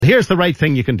here's the right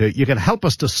thing you can do. You can help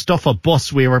us to stuff a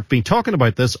bus. We have been talking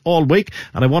about this all week,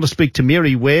 and I want to speak to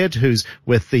Mary Wade, who's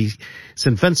with the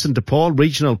St Vincent de Paul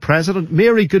Regional President.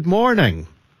 Mary, good morning.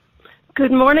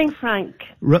 Good morning, Frank.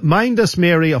 Remind us,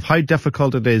 Mary, of how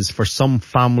difficult it is for some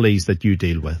families that you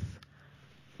deal with.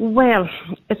 Well,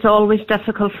 it's always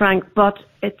difficult, Frank, but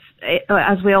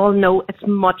as we all know, it's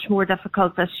much more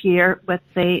difficult this year with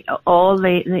the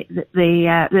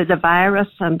virus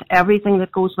and everything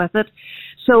that goes with it.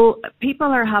 So people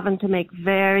are having to make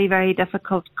very, very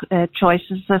difficult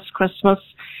choices this Christmas.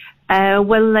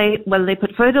 Will they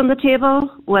put food on the table?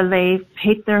 Will they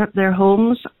heat their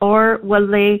homes? Or will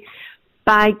they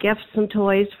buy gifts and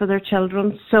toys for their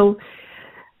children? So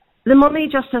the money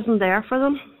just isn't there for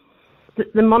them.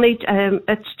 The money,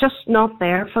 it's just not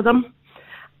there for them.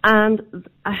 And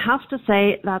I have to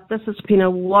say that this has been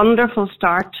a wonderful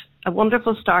start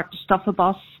to stuff a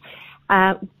bus.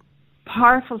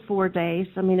 Powerful 4 days.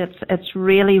 I mean, it's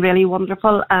really, really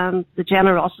wonderful. And the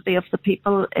generosity of the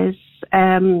people is,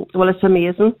 it's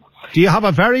amazing. Do you have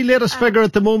a very latest figure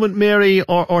at the moment, Mary,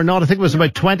 or not? I think it was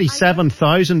about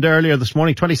 27,000 earlier this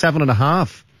morning,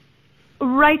 27.5.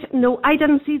 Right, no, I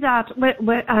didn't see that.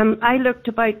 I looked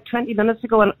about 20 minutes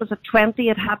ago and it was at 20,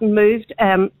 it hadn't moved.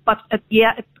 But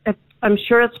I'm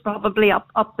sure it's probably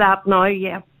up that now,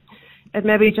 yeah. It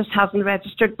maybe just hasn't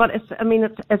registered, but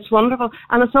it's wonderful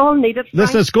and it's all needed.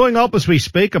 Listen, it's going up as we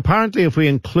speak. Apparently, if we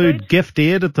include gift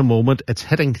aid at the moment, it's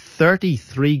hitting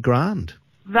 33 grand.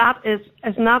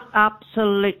 Isn't that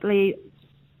absolutely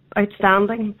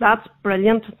outstanding? That's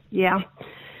brilliant, yeah.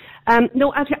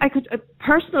 No, I could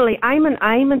personally. I'm in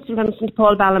St Vincent de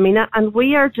Paul Ballymena, and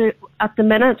at the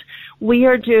minute we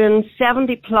are doing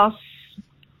 70 plus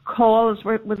calls.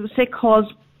 We say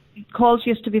calls. Calls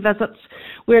used to be visits.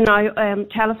 We're now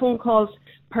telephone calls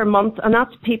per month, and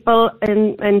that's people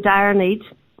in dire need.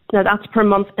 Now that's per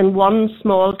month in one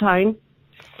small town.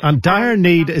 And dire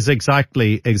need is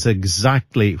exactly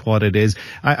what it is.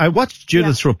 I watched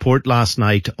Judith's report last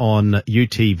night on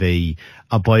UTV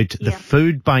about the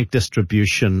food bank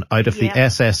distribution out of the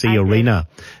SSE Arena.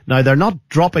 Now, they're not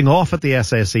dropping off at the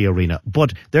SSE Arena,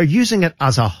 but they're using it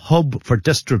as a hub for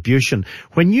distribution.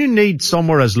 When you need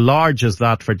somewhere as large as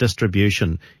that for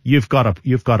distribution, you've got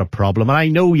a problem. And I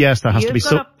know, yes, there has to be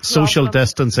social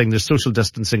distancing. There's social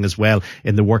distancing as well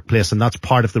in the workplace, and that's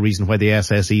part of the reason why the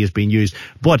SSE is being used.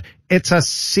 But it's a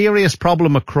serious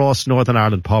problem across Northern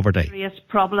Ireland poverty. Serious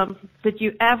problem. Did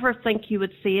you ever think you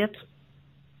would see it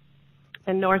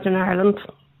in Northern Ireland?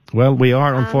 Well, we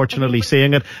are unfortunately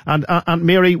seeing it. And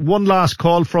Mary, one last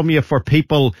call from you for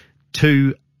people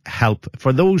to help.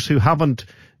 For those who haven't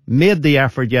made the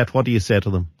effort yet, what do you say to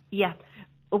them? Yeah,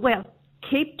 well,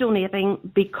 keep donating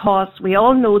because we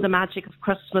all know the magic of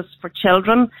Christmas for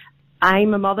children.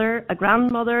 I'm a mother, a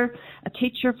grandmother, a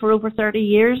teacher for over 30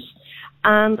 years,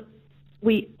 and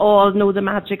we all know the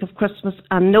magic of Christmas,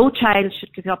 and no child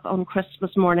should get up on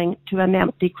Christmas morning to an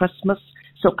empty Christmas.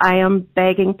 So I am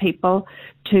begging people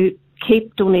to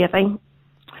keep donating.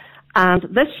 And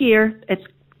this year, it's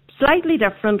slightly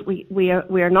different. We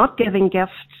are not giving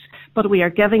gifts, but we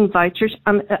are giving vouchers,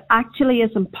 and it actually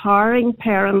is empowering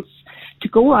parents to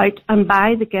go out and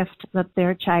buy the gift that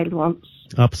their child wants.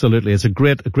 Absolutely. It's a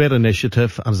great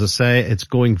initiative. As I say, it's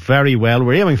going very well.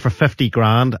 We're aiming for 50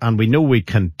 grand and we know we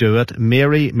can do it.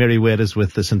 Mary Wade is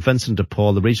with the St Vincent de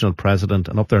Paul, the regional president,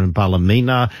 and up there in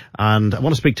Ballymena. And I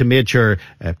want to speak to Major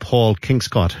Paul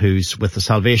Kingscott, who's with the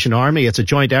Salvation Army. It's a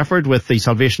joint effort with the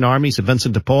Salvation Army, St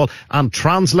Vincent de Paul and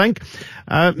TransLink.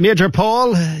 Major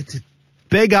Paul, it's a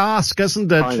big ask,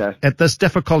 isn't it, at this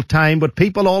difficult time? But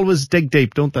people always dig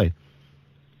deep, don't they?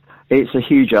 It's a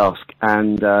huge ask,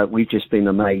 and we've just been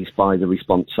amazed by the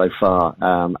response so far.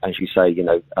 As you say,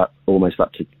 almost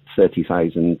up to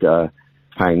 £30,000.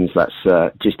 That's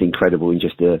just incredible in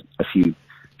just a few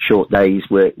short days.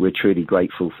 We're truly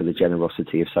grateful for the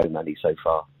generosity of so many so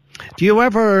far. Do you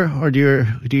ever, or do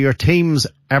your teams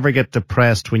ever get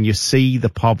depressed when you see the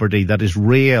poverty that is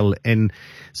real in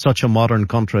such a modern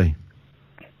country?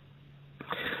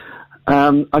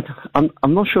 I'm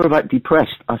not sure about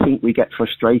depressed. I think we get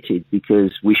frustrated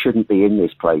because we shouldn't be in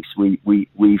this place.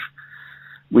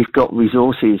 We've got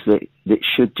resources that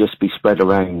should just be spread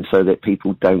around so that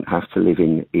people don't have to live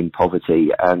in poverty.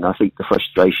 And I think the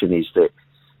frustration is that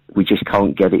we just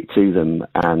can't get it to them,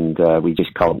 and we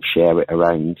just can't share it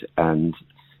around and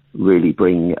really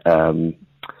bring a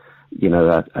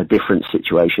different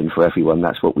situation for everyone.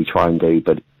 That's what we try and do,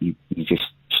 but you just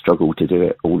struggle to do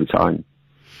it all the time.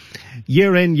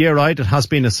 year in, year out, it has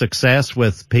been a success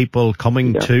with people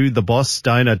coming to the bus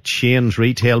down at Shane's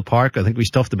Retail Park. I think we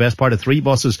stuffed the best part of 3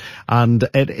 buses, and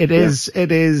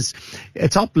it's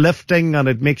uplifting and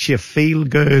it makes you feel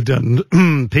good,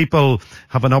 and people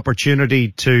have an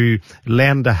opportunity to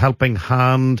lend a helping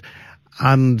hand.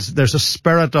 And there's a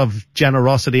spirit of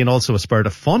generosity and also a spirit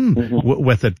of fun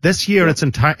with it. This year it's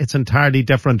entirely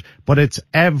different, but it's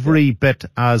every bit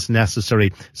as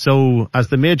necessary. So as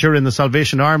the Major in the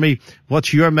Salvation Army,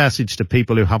 what's your message to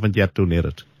people who haven't yet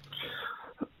donated?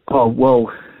 Oh,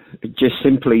 well, just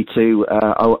simply to,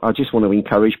 I just want to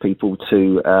encourage people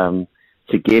to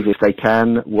give if they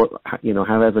can,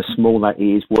 however small that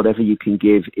is, whatever you can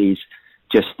give is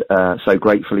just so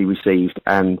gratefully received.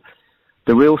 And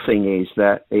the real thing is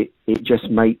that it just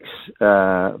makes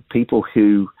people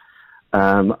who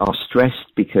are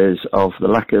stressed because of the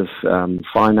lack of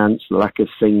finance, the lack of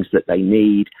things that they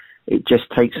need, it just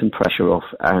takes some pressure off,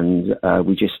 and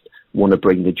we just want to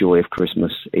bring the joy of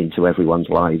Christmas into everyone's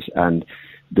lives, and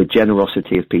the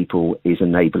generosity of people is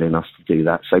enabling us to do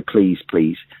that. So please,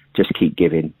 just keep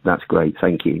giving. That's great.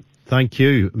 Thank you. Thank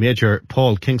you, Major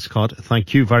Paul Kingscott.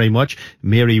 Thank you very much.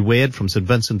 Mary Wade from St.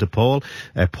 Vincent de Paul.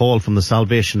 Paul from the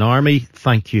Salvation Army.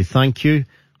 Thank you. Thank you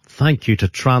to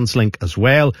TransLink as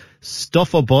well.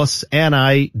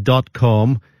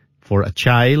 Stuffabusni.com for a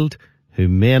child who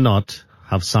may not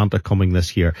have Santa coming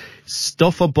this year.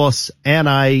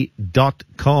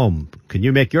 Stuffabusni.com. Can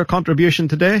you make your contribution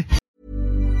today?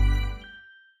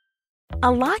 A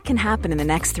lot can happen in the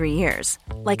next 3 years.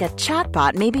 Like a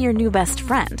chatbot may be your new best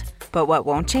friend. But what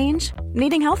won't change?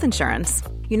 Needing health insurance.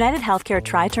 United Healthcare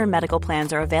Tri-Term Medical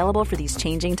Plans are available for these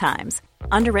changing times.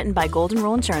 Underwritten by Golden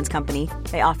Rule Insurance Company,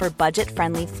 they offer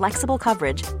budget-friendly, flexible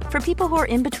coverage for people who are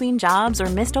in between jobs or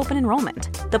missed open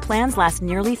enrollment. The plans last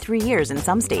nearly 3 years in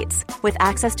some states, with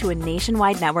access to a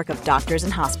nationwide network of doctors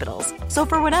and hospitals. So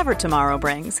for whatever tomorrow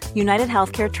brings, United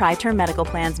Healthcare Tri-Term Medical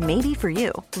Plans may be for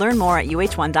you. Learn more at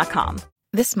uh1.com.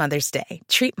 This Mother's Day,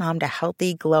 treat mom to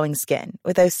healthy, glowing skin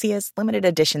with Osea's limited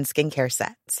edition skincare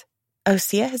sets.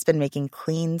 Osea has been making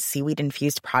clean,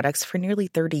 seaweed-infused products for nearly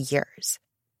 30 years.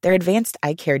 Their advanced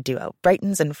eye care duo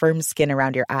brightens and firms skin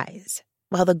around your eyes,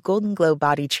 while the Golden Glow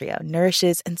Body Trio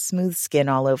nourishes and smooths skin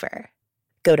all over.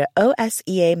 Go to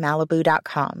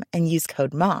OSEAMalibu.com and use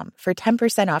code MOM for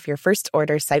 10% off your first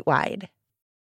order site-wide.